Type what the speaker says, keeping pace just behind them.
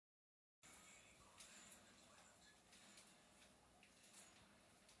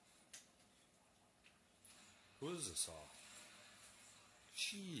Who is this all?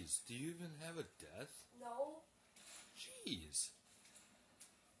 Jeez, do you even have a death? No. Jeez.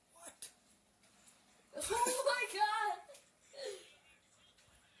 What? Oh my god!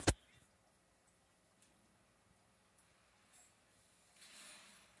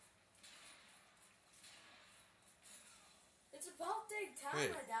 It's about dang time Hey.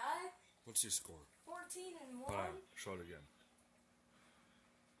 I die. What's your score? 14-1. Alright, show it again.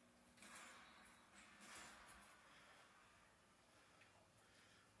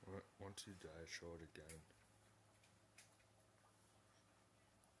 Once you die, show it again.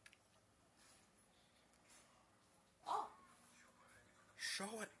 Oh,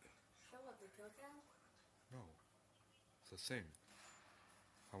 Show it! show what the kill count? No. It's a thing.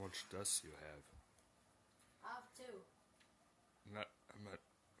 How much deaths you have. I have 2. I'm at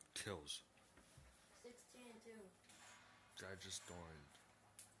kills. 16 and 2. Guy just joined.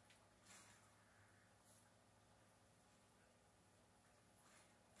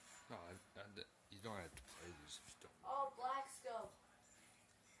 No, you don't have to play these if you don't. Oh, black scope.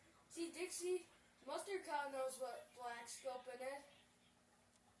 See, Dixie, Mustard Cow knows what black scope in it.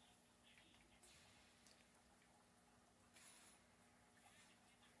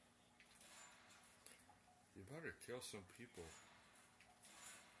 You better kill some people.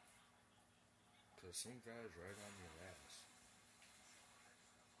 Cause some guy's right on your ass.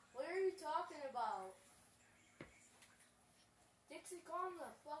 What are you talking about? Dixie, calm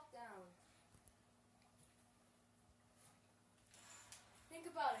the fuck down. Think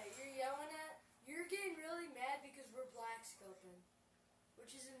about it. You're getting really mad because we're black scoping,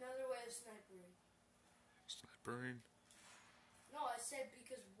 which is another way of snipering. Snipering? No, I said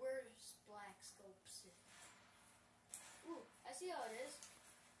because we're black scopes. Ooh, I see how it is.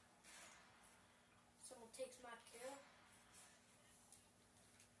 Someone takes my kill.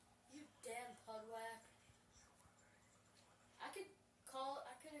 You damn pudwhack. I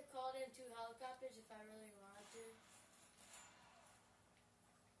could have called in 2 helicopters if I really wanted to.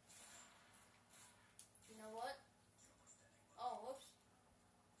 You know what? Oh, whoops.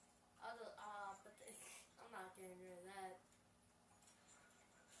 I'm not getting rid of that.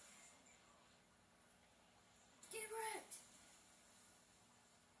 Get wrecked!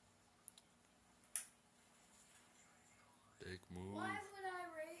 Big move. Why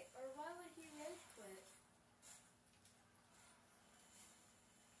would he rage quit?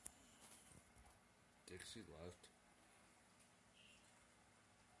 Dixie left.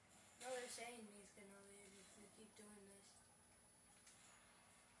 No, they're saying he's gonna leave if we keep doing this.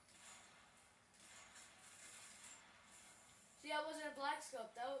 See, that wasn't a black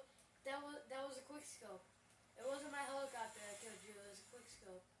scope. That was a quick scope. It wasn't my helicopter that killed you. It was a quick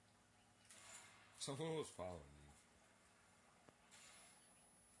scope. Someone was following you.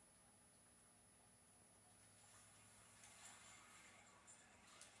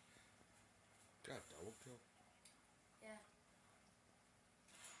 Got double kill? Yeah.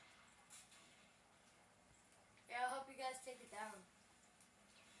 Yeah, I hope you guys take it down.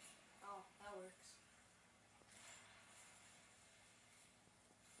 Oh, that works.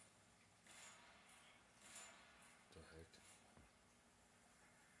 The heck?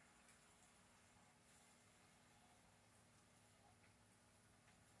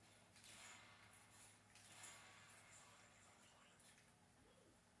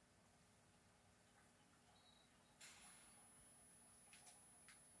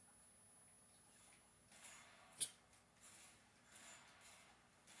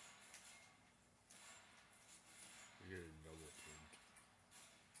 You're getting double teamed.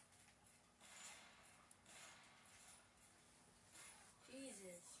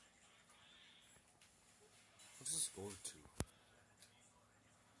 Jesus. What's the score to?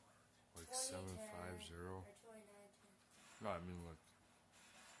 Like 20-10 7-5-0? or 29-10. No, I mean like.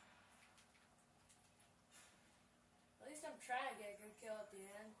 At least I'm trying to get a good kill at the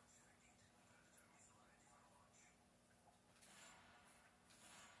end.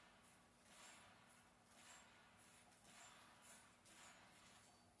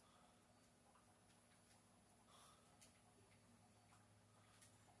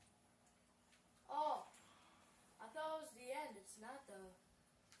 Oh, I thought it was the end. It's not though.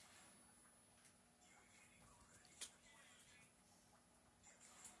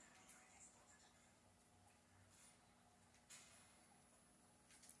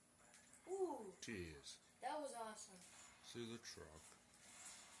 Ooh, Jeez. that was awesome. See the truck.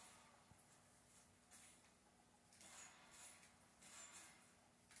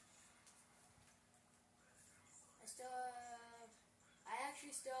 I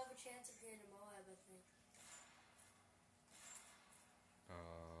actually still have a chance of getting a Moab, I think.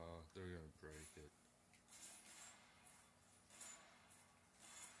 They're gonna break it.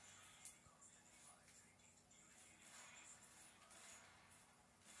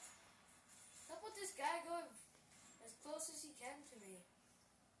 gotta go as close as he can to me.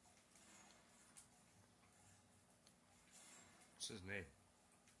 What's his name?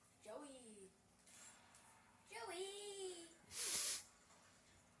 Joey. Joey.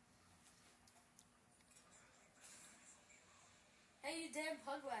 Hey, you damn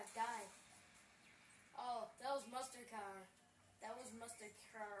pugwag, die. Oh, that was Mustard Car. That was Mustard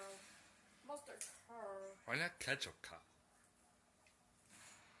Car. Mustard Car. Why not Ketchup Cow?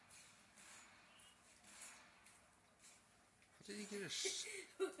 How did he get a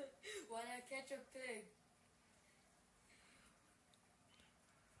Why not catch a pig?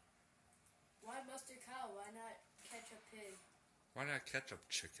 Why Mustard Cow? Why not catch a pig? Why not Ketchup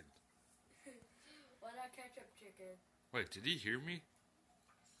Chicken? Why not ketchup chicken? Wait, did he hear me?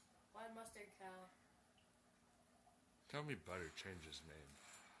 Why Mustard Cow? Tell me better, change his name.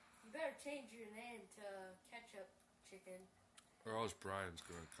 You better change your name to Ketchup Chicken. Or else Brian's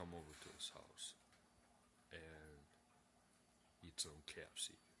gonna come over to his house and eat some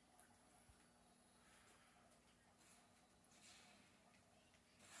KFC.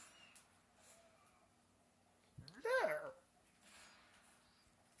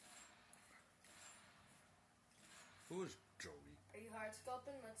 Who is Joey? Are you hard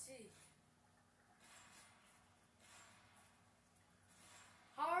scoping? Let's see.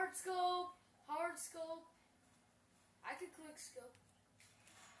 Hard scope! Hard scope! I could quick scope.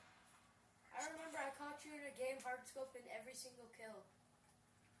 I remember I caught you in a game hard scoping every single kill.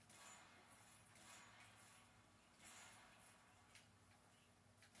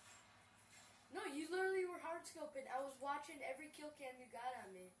 No, you literally were hard scoping. I was watching every kill cam you got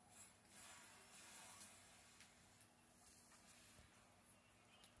on me.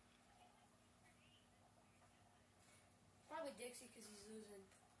 Probably Dixie because he's losing.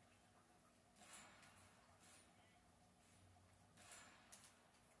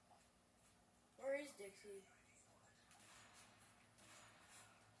 Where is Dixie?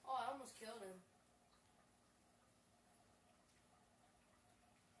 Oh, I almost killed him.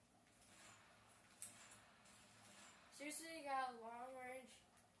 Seriously, you got a long range?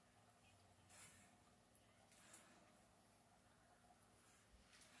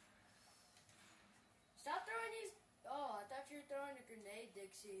 Stop throwing these. Oh, I thought you were throwing a grenade,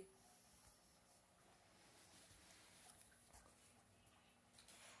 Dixie.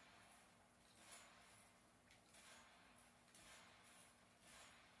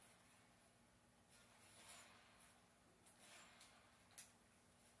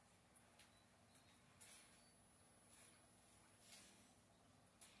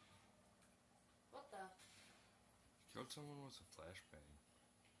 What the? Killed someone with a flashbang.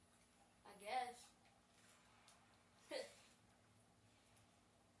 I guess.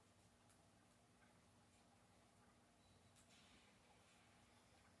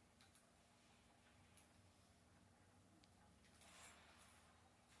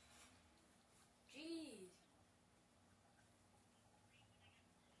 Jeez.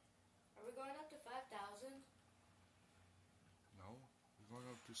 Are we going up to 5,000? No, we're going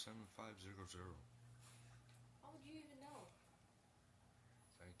up to 7500. How would you even know?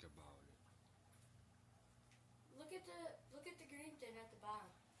 Think about it. Look at the green thing at the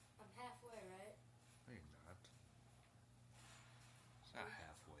bottom. I'm halfway, right? No, you're not. It's not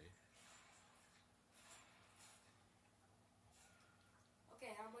halfway.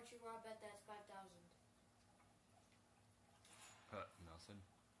 Okay, how much you want to bet that's 5,000? Nothing.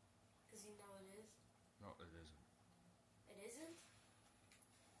 Because you know it is. No, it isn't. It isn't?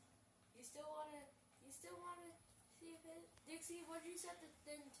 You still wanna see if it Dixie, what did you set the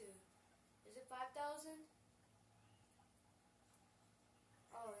thing to? Is it 5,000?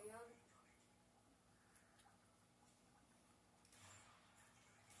 Oh, young.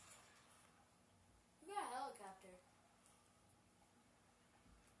 You got a helicopter.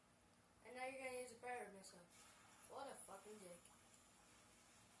 And now you're gonna use a predator missile. What a fucking dick.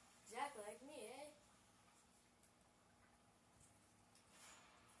 Exactly like me, eh?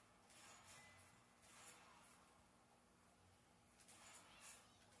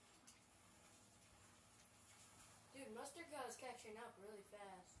 Dude, Mustard God is catching up really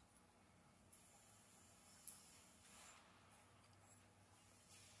fast.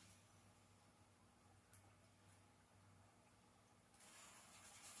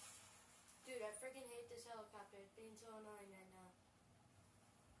 Dude, I freaking hate this helicopter. It's being so annoying right now.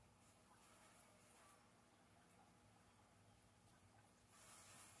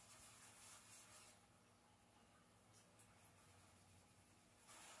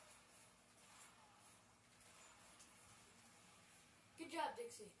 Good job,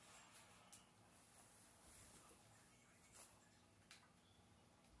 Dixie.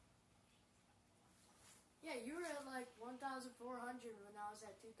 Yeah, you were at like 1,400 when I was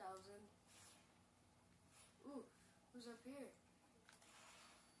at 2,000. Ooh, who's up here?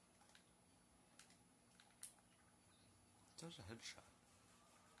 That was a headshot.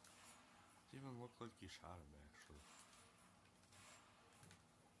 Didn't even look like you shot him, actually.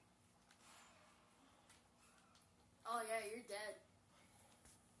 Oh yeah, you're dead.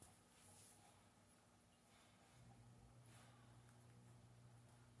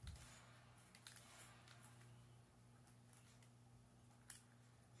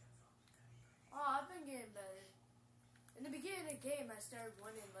 Oh, I've been getting better. In the beginning of the game, I started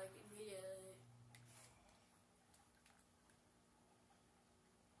winning like immediately.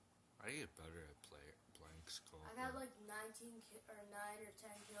 I get better at blank scope. I got like 19 or 9 or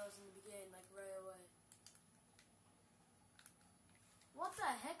 10 kills in the beginning, like right away. What the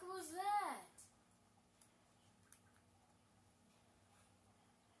heck was that?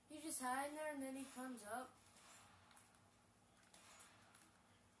 He just hiding there and then he comes up.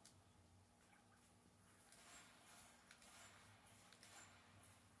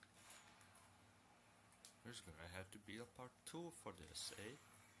 There's gonna have to be a part 2 for this, eh?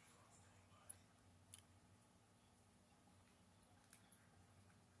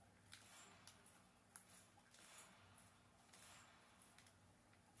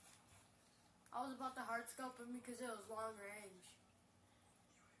 I was about to hardscope him because it was long range.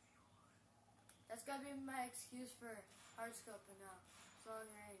 That's gotta be my excuse for hardscoping now. It's long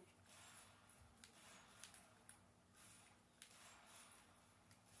range.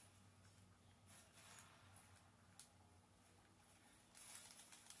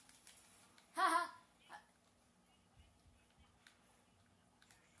 Haha!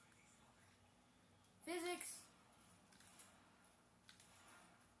 Physics!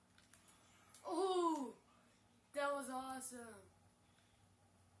 Ooh! That was awesome!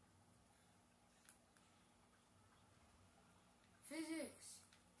 Physics!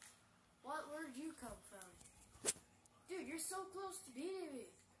 Where'd you come from? Dude, you're so close to beating me!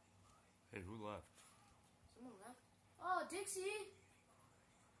 Hey, who left? Someone left? Oh, Dixie!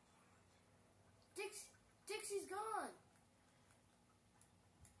 Dixie's gone!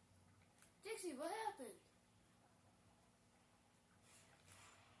 Dixie, what happened?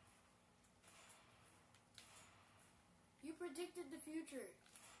 You predicted the future.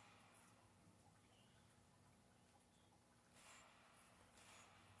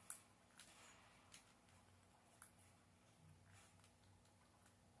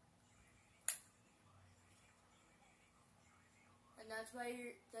 And that's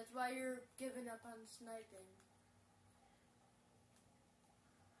why you're giving up on sniping.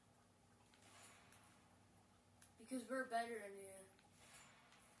 Because we're better than you.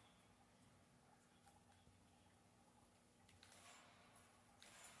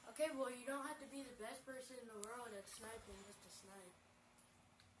 Okay, well, you don't have to be the best person in the world at sniping just to snipe.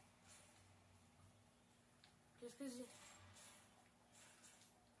 Just because you...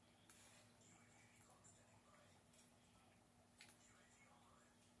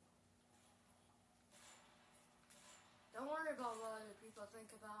 Don't worry about what other people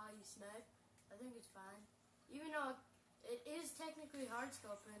think about how you snipe. I think it's fine. Even though it is technically hard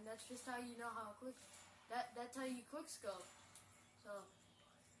scoping, that's just how you know how quick... That's how you quick scope. So...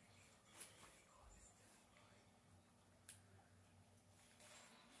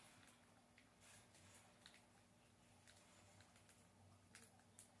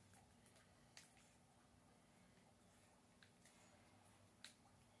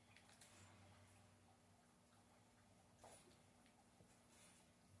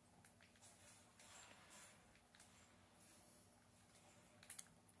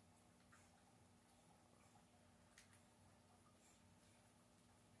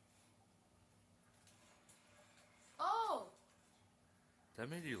 Oh! That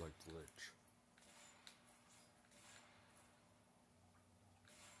made you like glitch.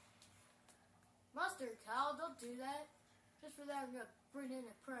 Mustard, Kyle, don't do that. Just for that, I'm gonna bring in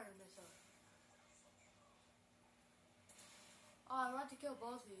a predator missile. Oh, I want to kill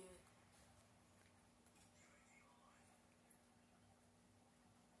both of you.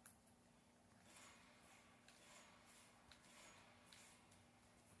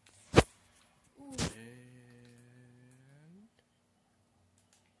 Ooh. And...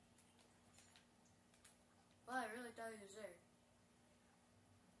 Well, I really thought he was there.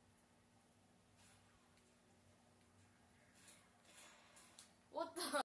 What the?